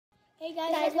Hey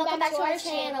guys, welcome back to our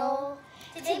channel.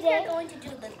 Today we are going to do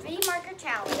the 3 marker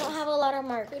challenge. We don't have a lot of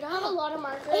markers. We don't have a lot of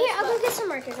markers. Here, I'll go get some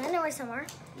markers. I know where some are.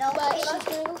 No, But she's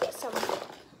gonna go get some.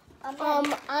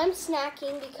 I'm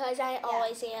snacking because I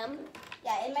always am.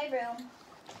 Yeah, in my room.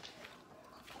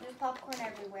 There's popcorn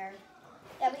everywhere.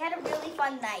 Yeah, we had a really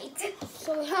fun night.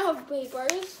 So we have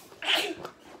papers.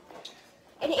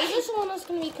 And Ava's the one that's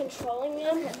gonna be controlling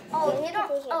them. I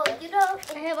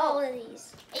have all of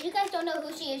these. If you guys don't know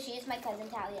who she is my cousin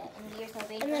Talia. And here's her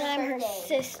baby. And then I'm her birthday.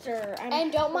 sister.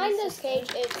 And don't mind this cage.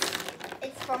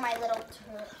 It's for my little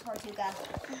Tortuga.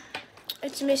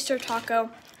 It's Mr.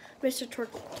 Taco. Mr.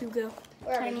 Tortuga.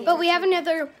 Tiny. But we have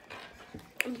another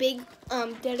big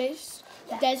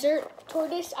desert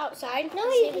tortoise outside.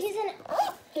 No,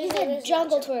 he's a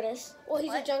jungle tortoise. Well,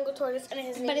 he's a jungle tortoise, and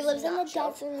his name But he is lives in the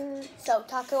Nacho. desert. So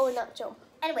Taco and Nacho.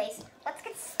 Anyways, let's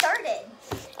get started.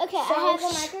 Okay, So I have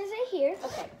the markers right here.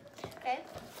 Okay. Okay.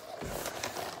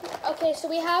 Okay, so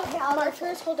we have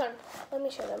markers. Hold on, let me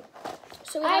show them.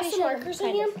 So we have some markers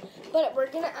in here, but we're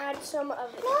gonna add some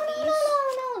of these.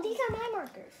 No. These are my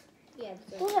markers. Yeah.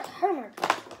 Those are her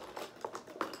markers.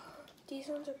 These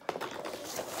ones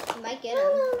are You might get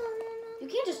No. them. You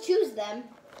can't just choose them.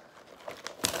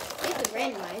 You have to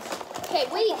randomize. Okay,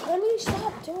 wait, let me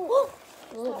stop doing it.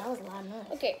 Ooh, that was a lot of noise.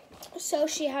 Okay, so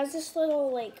she has this little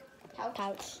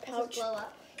Pouch. pouch. Blow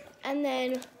up. And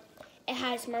then it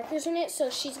has markers in it, so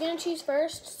she's gonna choose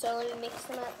first. So let me mix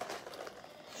them up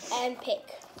and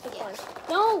pick one.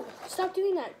 No, stop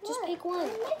doing that. Just pick one.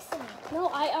 I'm mixing it. No,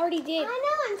 I already did. I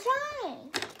know, I'm trying.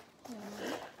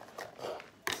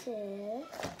 1, 2.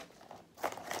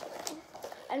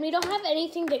 And we don't have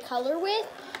anything to color with,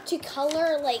 to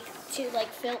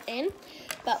fill in,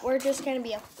 but we're just gonna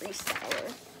be a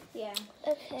freestyler. Yeah.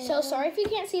 Okay. So sorry if you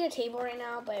can't see the table right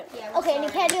now, but Yeah. Okay, and you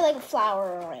can't do like a flower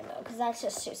or a rainbow because that's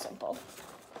just too simple.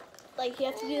 like you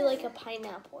have to do like a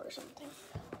pineapple or something.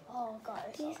 Oh god.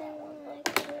 These are my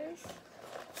colors.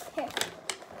 Here.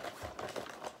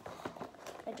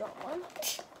 I draw one.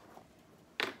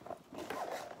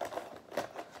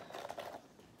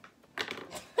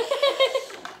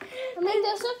 I mean,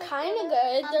 those look kind of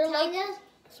good. They're like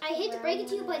I hate to break it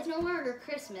to you, but it's no longer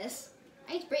Christmas.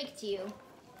 I hate to break it to you.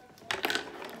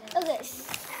 Okay.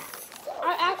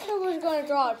 I actually was gonna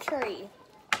draw a tree.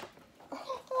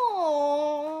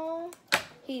 Aww.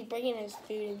 He's bringing his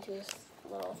food into his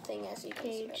little thing as he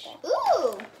cage.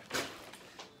 Ooh!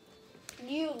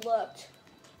 You looked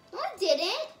No, I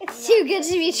didn't. It's too good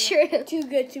to be true. too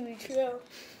good to be true.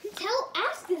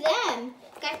 Ask them.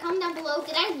 Guys, comment down below.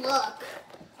 Did I look?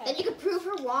 Then you can prove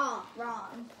her wrong.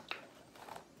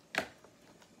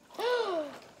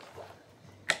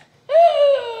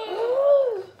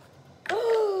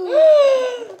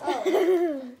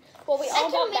 Well, we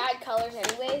all got bad colors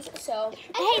anyways, so.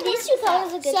 Hey, these two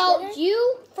colors are good So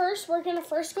together. we're gonna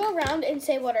first go around and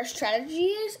say what our strategy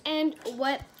is and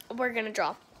what we're gonna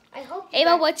draw. I hope.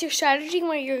 Ava, what's your strategy and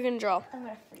what you're gonna draw? I'm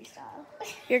gonna freestyle.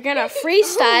 You're gonna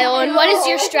freestyle, and what is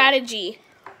your strategy?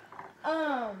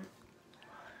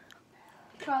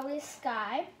 Probably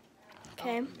sky,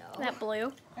 Okay, that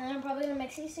blue. and then I'm probably gonna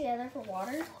mix these together for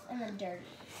water, and then dirt.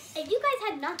 If you guys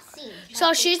had not seen.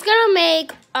 So she's gonna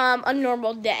make a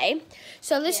normal day.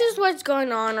 So this is what's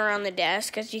going on around the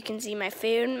desk. As you can see, my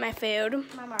food, My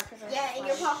markers are. Yeah, and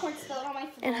your popcorn's still on my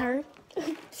phone. and her.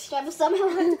 So I will somehow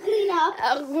have to clean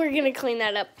up. We're gonna clean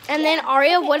that up. And then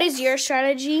Aria, what is your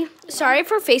strategy? Sorry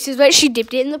for faces, but she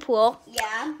dipped it in the pool.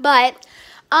 Yeah. But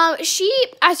she,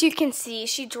 as you can see,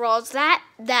 she draws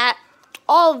that,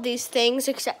 all of these things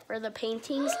except for the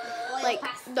paintings, like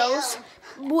pastel. those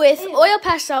with oil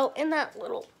pastel in that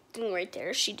little thing right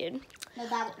there. She did. No,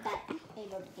 that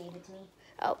Ava gave it to me.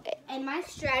 Okay, And my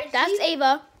strategy. that's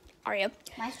Ava. Aria.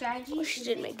 My strategy. Oh, she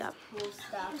did make that. Cool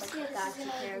stuff. Like gotcha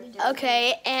characters.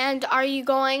 Okay, and are you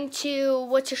going to?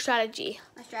 What's your strategy?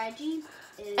 My strategy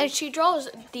is. And she draws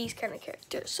these kind of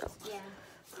characters. So. Yeah.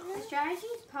 My strategy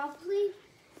is probably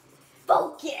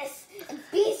focus and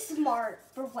be smart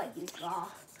for what you draw.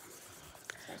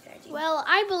 That's my strategy. Well,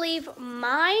 I believe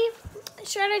my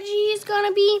strategy is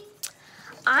gonna be,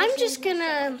 I'm just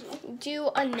gonna do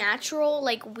a natural,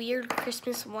 like, weird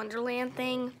Christmas Wonderland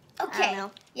thing. I Okay. don't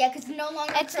know. Yeah, because no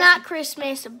longer. It's not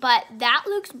Christmas, but that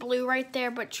looks blue right there,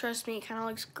 but trust me, it kind of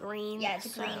looks green. Yeah,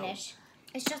 it's so. greenish.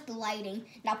 It's just the lighting.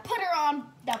 Now put her on.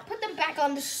 Now put them back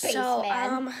on the spaceman.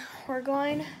 So, we're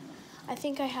going, I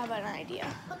think I have an idea.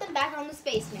 Put them back on the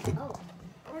spaceman. Oh.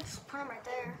 We're just put them right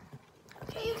there.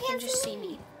 Okay, you can just see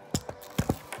me.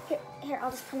 Here,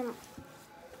 I'll just put them.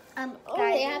 Oh,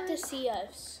 Guys. they have to see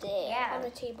us Yeah. on the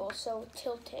table, so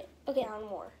tilt it Okay. down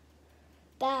more.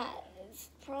 That is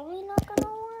probably not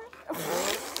gonna work.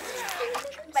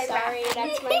 Sorry,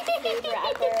 that's my food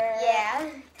wrapper. Yeah,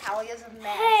 Talia's a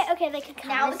mess. Hey, okay, they could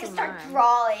Now we this can is start mine.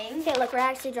 drawing. Okay, look, we're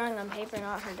actually drawing on paper,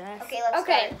 not her desk. Okay, let's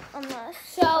Okay, start. Unless.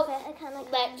 so Okay, I kind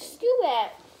of. let's do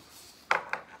it.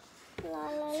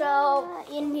 So,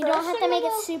 you first don't have to I'm make it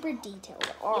gonna- super detailed.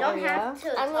 You don't have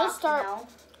to. I'm gonna talk, start-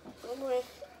 you know.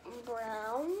 With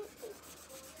brown,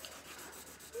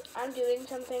 I'm doing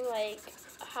something like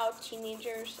how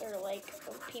teenagers or like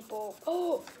people.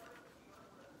 Oh,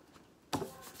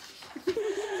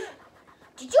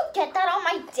 Did you get that on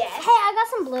my desk? Hey, I got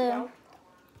some blue. No.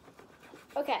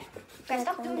 Okay. Guys,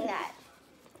 stop doing that.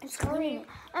 It's green.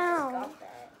 I Ow. got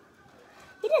that.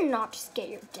 You did not just get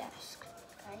your desk.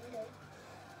 Kind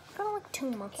of. Got like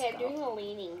 2 months Okay, I'm ago. doing a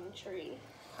leaning tree.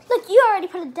 Look, you already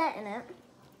put a dent in it.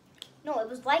 No, it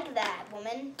was like that,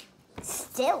 woman.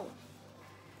 Still.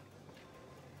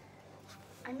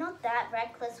 I'm not that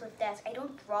reckless with desks. I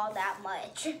don't draw that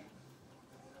much.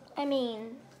 I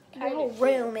mean, your Kind whole of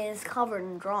room is covered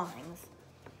in drawings.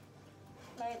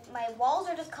 My walls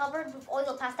are just covered with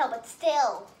oil pastel, but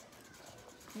still.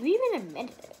 You even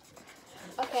admitted it.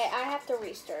 Okay, I have to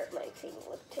restart. My thing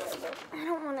looked terrible. I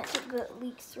don't want it to go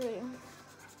leak through.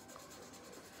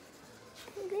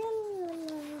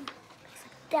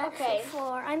 That's Okay. the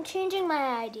floor. I'm changing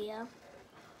my idea.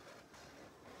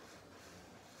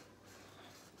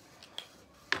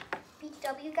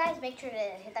 BTW guys, make sure to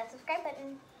hit that subscribe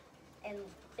button and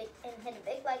hit a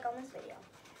big like on this video.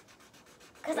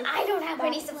 Because I don't have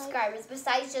any subscribers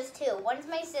besides just 2. One's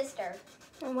my sister.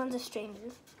 And one's a stranger.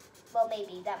 Well,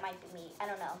 maybe. That might be me. I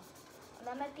don't know.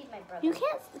 That might be my brother. You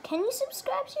can't. Can you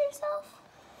subscribe to yourself?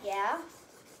 Yeah?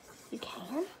 You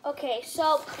can. Okay,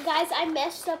 so guys, I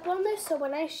messed up on this, so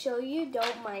when I show you,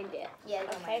 don't mind it. Yeah,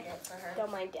 don't Okay. mind it for her.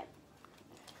 Don't mind it.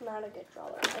 I'm not a good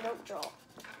drawer. I don't draw.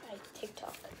 I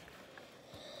TikTok.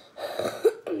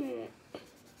 I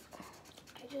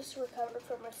just recovered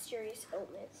from a serious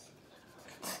illness.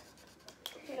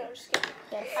 No, I'm just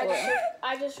kidding.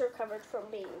 I just recovered from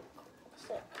being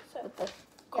sick. So. With the Yeah,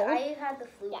 cold? I had the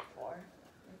flu Yeah. before.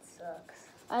 It sucks.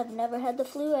 I've never had the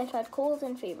flu. I've had colds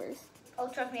and fevers. Oh,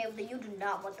 trust me, you do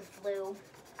not want the flu.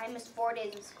 I missed 4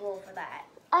 days of school for that.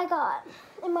 I got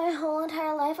in my whole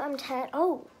entire life. I'm 10.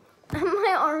 Oh,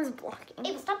 my arm's blocking.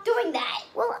 Hey, stop doing that!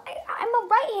 Well, I'm a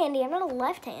right-handy. I'm not a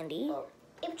left-handy.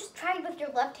 Hey, just try it with your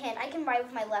left hand. I can write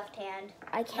with my left hand.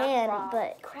 I can, wrong.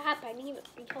 but Crap, I need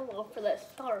yellow for the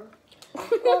star.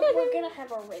 Well, we're gonna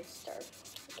have a red star.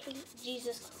 Okay,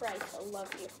 Jesus Christ, I love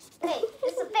you. Hey,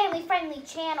 this is a family-friendly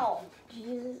channel.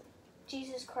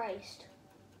 Jesus Christ.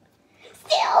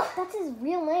 Still! That's his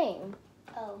real name.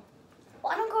 Oh.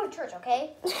 Well, I don't go to church,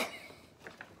 okay?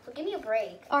 So give me a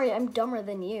break. Ari, I'm dumber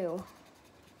than you.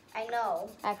 I know.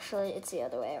 Actually, it's the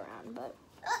other way around, but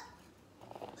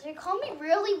So you're calling me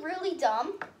really, really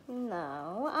dumb?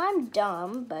 no, I'm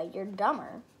dumb, but you're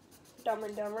dumber. Dumb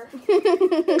and Dumber.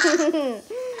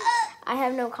 I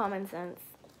have no common sense.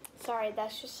 Sorry,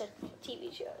 that's just a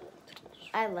TV show.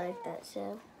 I like that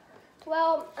show.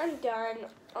 Well, I'm done.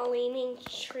 A leaning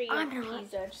tree I'm and not.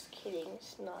 pizza. Just kidding.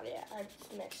 It's not it. I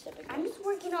just messed up I'm again. just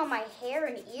working on my hair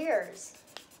and ears.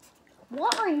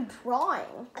 What are you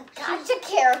drawing? A gotcha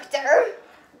character.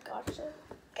 Gotcha.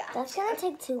 Gotcha. That's gonna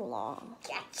take too long.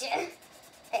 Gotcha.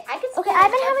 Hey, I can Okay,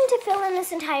 I've been having to fill in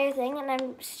this entire thing, and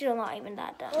I'm still not even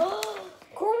that done.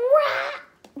 Crap!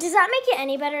 Does that make it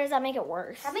any better? Or does that make it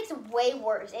worse? That makes it way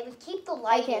worse. It would keep the I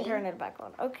lighting. can't turn it back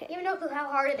on. Okay. You know how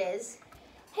hard it is.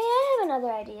 Hey, I have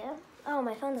another idea. Oh,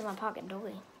 my phone's in my pocket,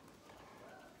 Dolly.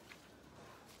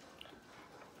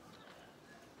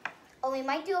 Oh, we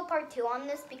might do a part 2 on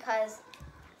this because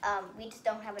we just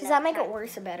don't have enough Does that make time. it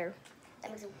worse or better?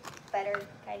 That makes it better,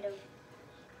 kind of.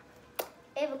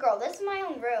 Hey, but girl, this is my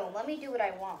own room. Let me do what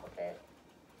I want with it.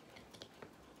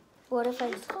 What if I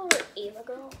Let's call her Ava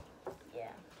Girl. Yeah.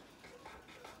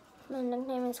 my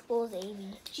nickname in school is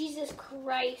Avy? Jesus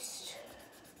Christ.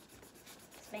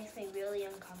 This makes me really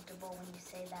uncomfortable when you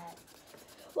say that.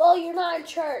 Well, you're not in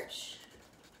church.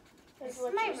 This is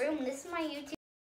my room. This is my YouTube